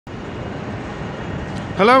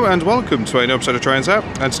Hello and welcome to a new episode of Trains App,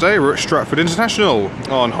 and today we're at Stratford International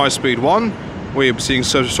on High Speed 1. We'll be seeing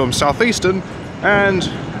service from Southeastern and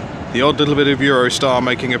the odd little bit of Eurostar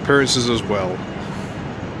making appearances as well.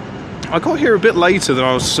 I got here a bit later than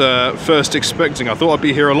I was first expecting. I thought I'd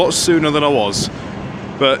be here a lot sooner than I was,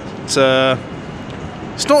 but it's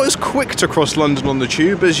not as quick to cross London on the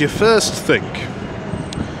tube as you first think.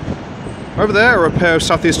 Over there are a pair of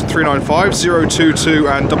Southeastern 395, 022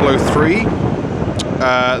 and 003.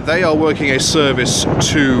 They are working a service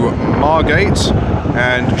to Margate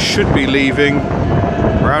and should be leaving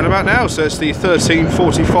around about now. So it's the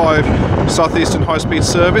 1345 Southeastern High-Speed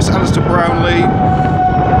service. Alistair Brownlee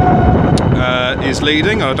is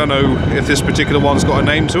leading. I don't know if this particular one's got a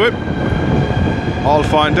name to it. I'll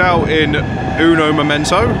find out in uno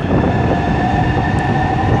momento.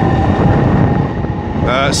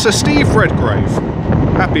 Sir Steve Redgrave.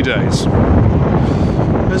 Happy days.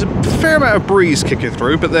 There's a fair amount of breeze kicking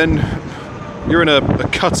through, but then you're in a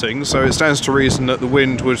cutting, so it stands to reason that the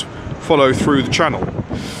wind would follow through the channel.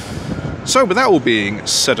 So with that all being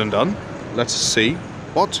said and done, let's see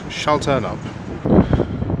what shall turn up.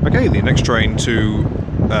 Okay, the next train to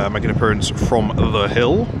make an appearance from the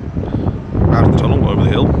hill, out of the tunnel, over the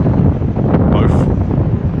hill, both,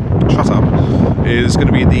 shut up, is going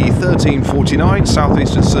to be the 1349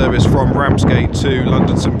 Southeastern service from Ramsgate to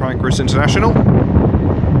London St Pancras International.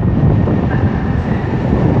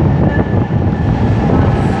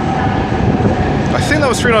 I think that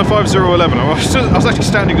was 395011. I was actually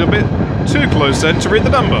standing a bit too close then to read the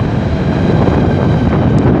number.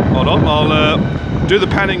 Hold on, I'll do the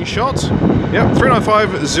panning shot. Yep,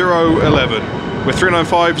 395011 with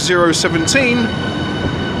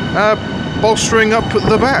 395017 bolstering up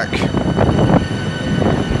the back.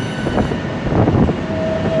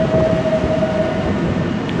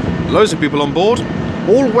 Loads of people on board,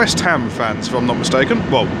 all West Ham fans if I'm not mistaken.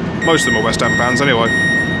 Well, most of them are West Ham fans anyway.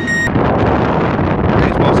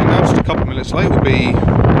 Okay, passing now, just a couple of minutes late, will be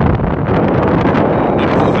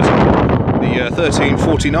the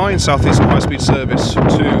 1349 Southeastern High-Speed service to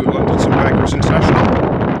London St Pancras International.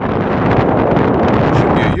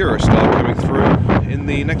 Should be a Eurostar coming through in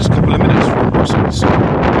the next couple of minutes from Brussels.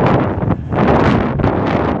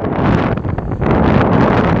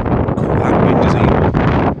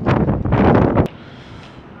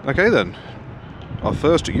 Okay then, our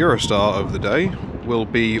first Eurostar of the day will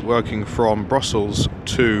be working from Brussels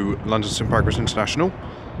to London St Pancras International.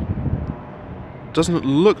 Doesn't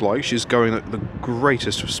look like she's going at the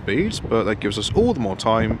greatest of speeds, but that gives us all the more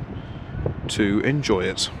time to enjoy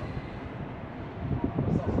it.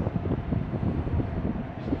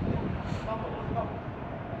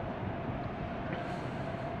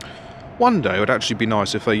 One day it would actually be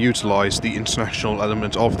nice if they utilised the international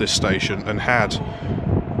element of this station and had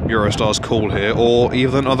Eurostars call here, or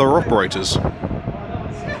even other operators.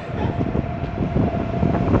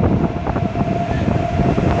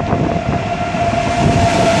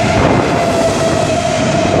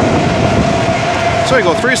 So you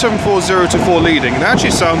got 374024 leading. That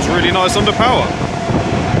actually sounds really nice under power.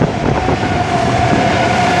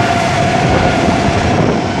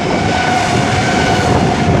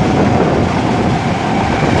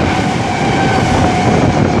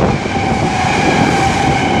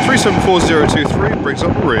 Three 374023 brings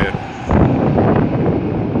up the rear.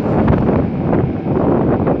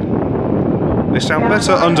 They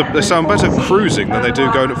sound better cruising than they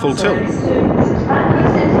do going at full tilt.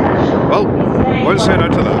 Well, won't say no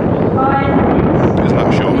to that. Isn't that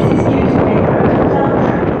a shock?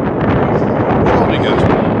 Probably good.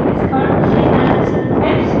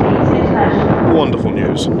 Wonderful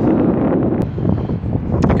news.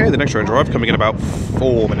 Okay, the next train drive, coming in about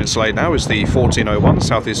 4 minutes late now, is the 1401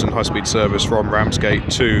 Southeastern High-Speed service from Ramsgate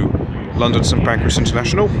to London St Pancras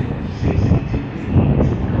International.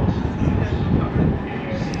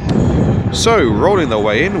 So, rolling their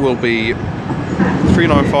way in will be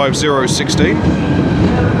 395016.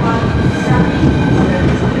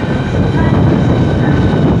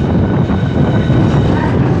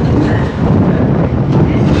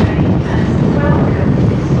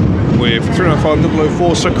 With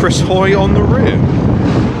 395004 Sir Chris Hoy on the rear.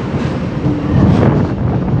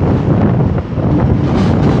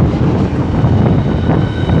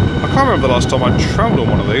 I can't remember the last time I travelled on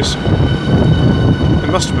one of these. It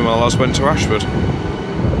must have been when I last went to Ashford.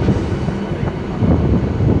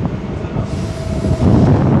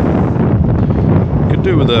 Could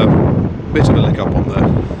do with a bit of a lick up on there.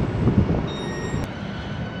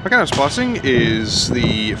 Okay, next passing is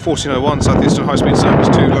the 1401 Southeastern High-Speed service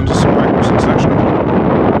to London St Pancras International.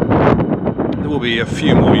 There will be a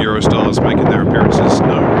few more Eurostars making their appearances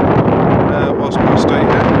known whilst I stay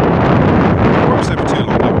here.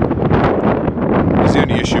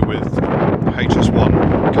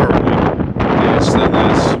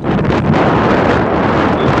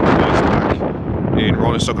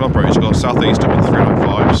 roads, you've got Southeastern with the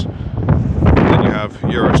 395s, and then you have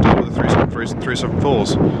Eurostar with the 373s and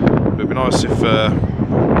 374s. It would be nice if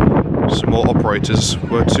some more operators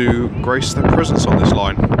were to grace their presence on this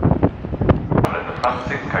line.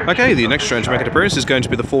 Okay, the next train to make an appearance is going to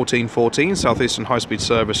be the 1414 Southeastern High-Speed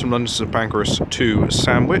service from London to St Pancras to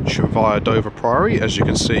Sandwich via Dover Priory, as you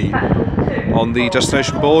can see on the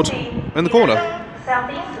destination board in the corner.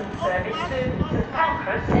 Southeastern service to St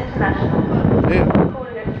Pancras International. Yeah.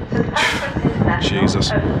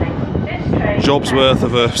 Jesus. Job's worth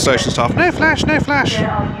of a station staff. No flash, no flash.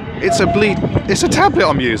 It's a tablet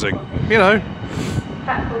I'm using, you know.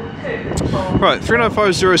 Right,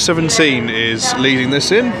 395017 is leading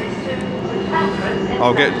this in.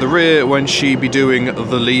 I'll get the rear when she be doing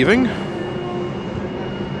the leaving.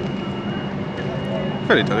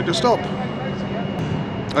 Fairly delicate stop.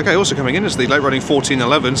 Okay, also coming in is the late running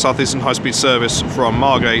 1411 Southeastern High-Speed service from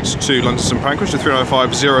Margate to London St Pancras to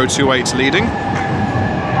 395028 leading.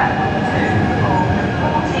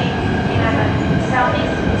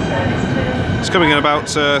 It's coming in about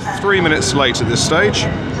 3 minutes late at this stage.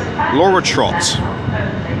 Laura Trott.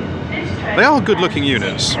 They are good-looking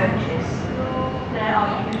units.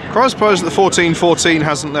 Quite surprised that the 1414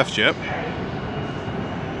 hasn't left yet.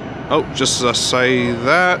 Oh, just as I say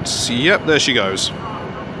that, yep, there she goes.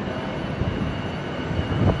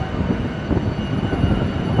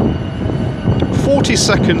 "40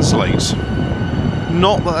 seconds late.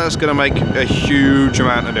 Not that that's going to make a huge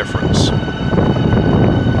amount of difference.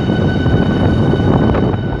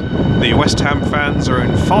 The West Ham fans are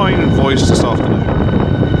in fine voice this afternoon.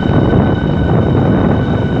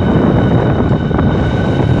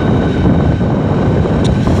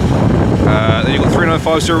 Then you've got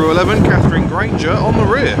 395011, Catherine Granger on the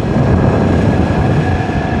rear.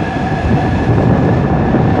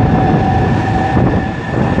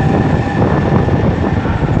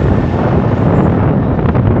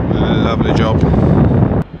 Lovely job.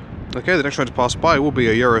 Okay, the next train to pass by will be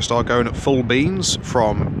a Eurostar going at full beans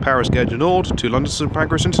from Paris Gare du Nord to London St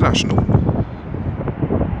Pancras International.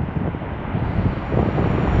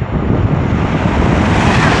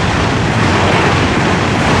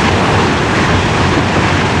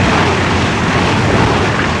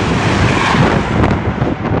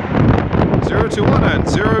 "021 and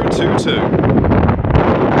 022.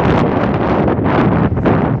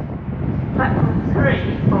 Platform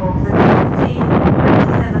 3 for the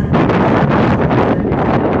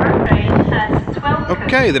 1427.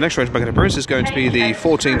 Okay, the next train to make an appearance is going to be the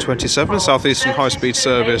 1427 Southeastern High-Speed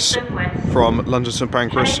service from London St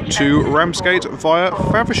Pancras to Ramsgate via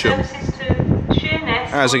Faversham.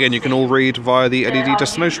 As again, you can all read via the LED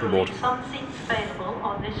destination board.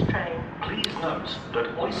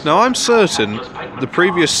 Now, I'm certain the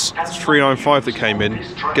previous 395 that came in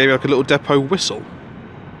gave like a little depot whistle.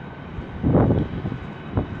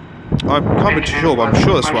 I can't be too sure, but I'm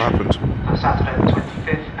sure that's what happened. For Saturday the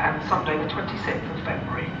 25th and Sunday the 26th of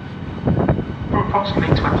February. For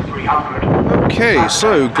approximately 2300. Okay,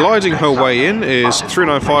 so gliding her way in is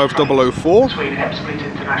 395004. Between Ebbsfleet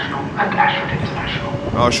International and Ashford International.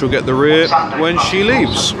 I shall get the rear when she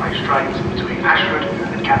leaves. Trains between Ashford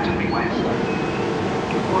and Canterbury West.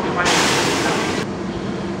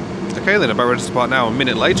 Okay, then about ready to depart now. A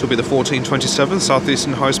minute late will be the 1427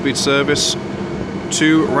 Southeastern High-Speed service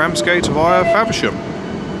to Ramsgate via Faversham.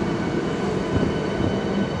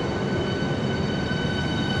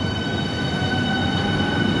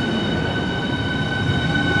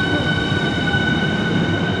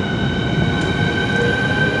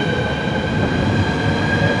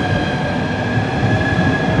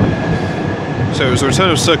 So it was the return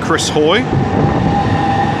of Sir Chris Hoy.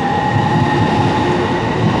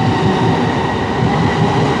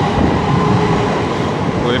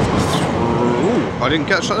 I didn't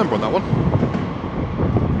catch that number on that one.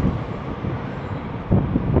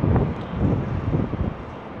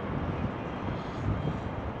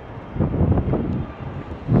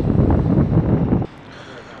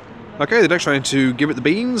 Okay, the next train to give it the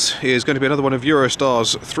beans is going to be another one of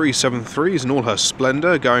Eurostar's 373s in all her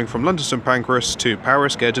splendour, going from London St Pancras to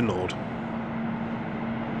Paris Gare du Nord.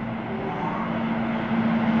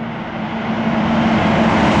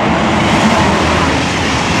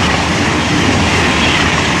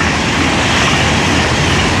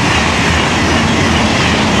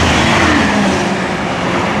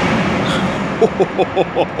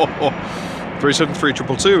 Three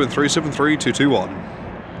 73222 and 373221.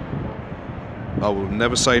 I will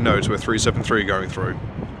never say no to a 373 going through.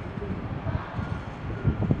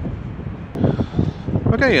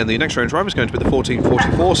 Okay, and the next train drive is going to be the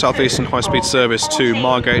 1444 Southeastern High-Speed service to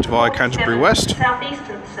Margate via Canterbury West.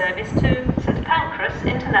 Southeastern service to St Pancras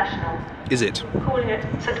International. International. Is it? Calling it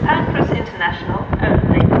St Pancras International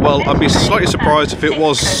only. Well, I'd be This slightly train surprised has if it 6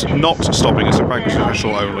 was coaches. not stopping at St Pancras There are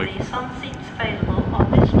International only. usually some seats available on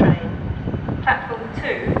this train. Platform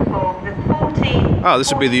 2 for the 14... Ah, this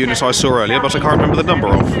would be the units I saw earlier, but I can't remember the number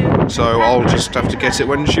of. So I'll just have to guess it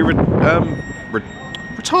when she retires.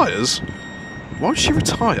 Why would she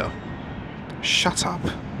retire? Shut up.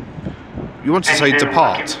 You want to say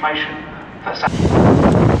depart.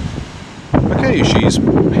 Okay, she's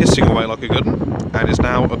hissing away like a good one, and is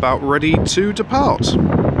now about ready to depart.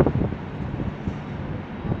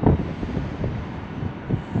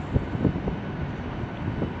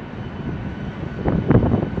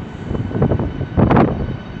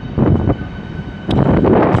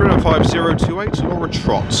 .5028 Laura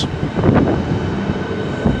Trott.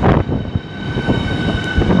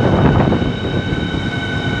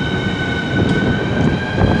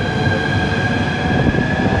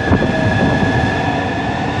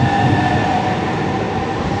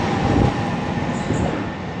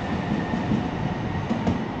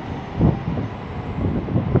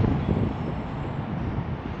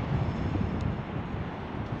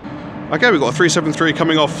 Okay, we've got a 373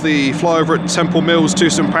 coming off the flyover at Temple Mills to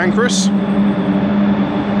St Pancras.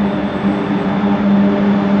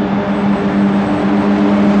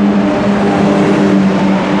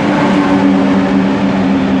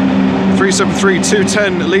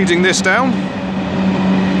 .373-210 leading this down.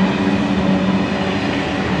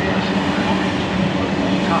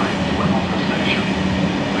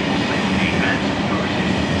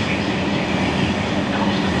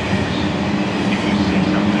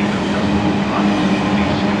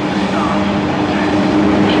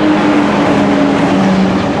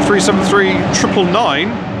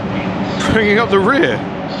 .373-999 bringing up the rear.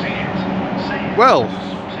 Well,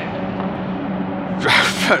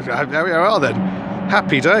 there we are then.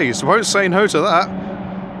 Happy days. Won't say no to that.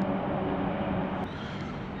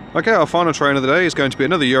 Okay, our final train of the day is going to be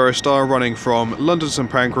another Eurostar running from London St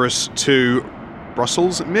Pancras to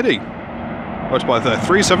Brussels Midi. Right by there,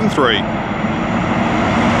 373.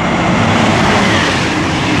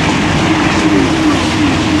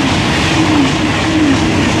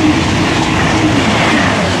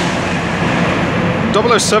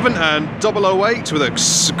 .007 and 008 with a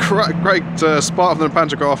great spark from the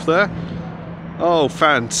pantograph there. Oh,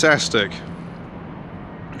 fantastic.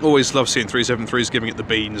 Always love seeing 373s giving it the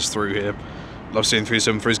beans through here. Love seeing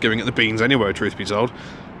 373s giving it the beans anyway, truth be told.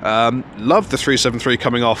 Love the 373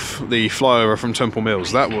 coming off the flyover from Temple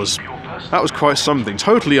Mills. That was quite something.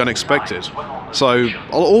 Totally unexpected. So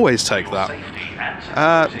I'll always take that.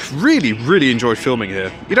 Really enjoyed filming here.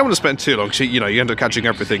 You don't want to spend too long, because you end up catching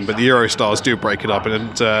everything, but the Eurostars do break it up,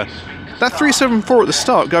 and that 374 at the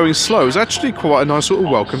start going slow is actually quite a nice little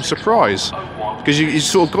welcome surprise, because you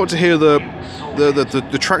sort of got to hear the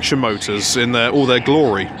traction motors in all their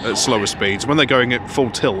glory at slower speeds. When they're going at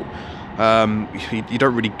full tilt, you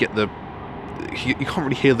don't really get you can't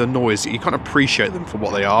really hear the noise. You can't appreciate them for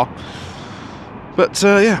what they are. But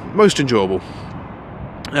yeah, most enjoyable.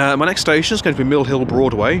 My next station is going to be Mill Hill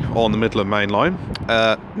Broadway on the Midland Main Line.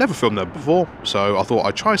 Never filmed there before, so I thought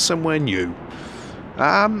I'd try somewhere new.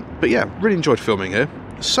 But yeah, really enjoyed filming here.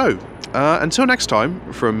 So, until next time,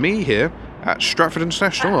 from me here at Stratford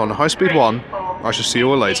International on High Speed 1, I shall see you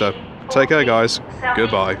all later. Take care, guys.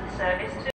 Goodbye.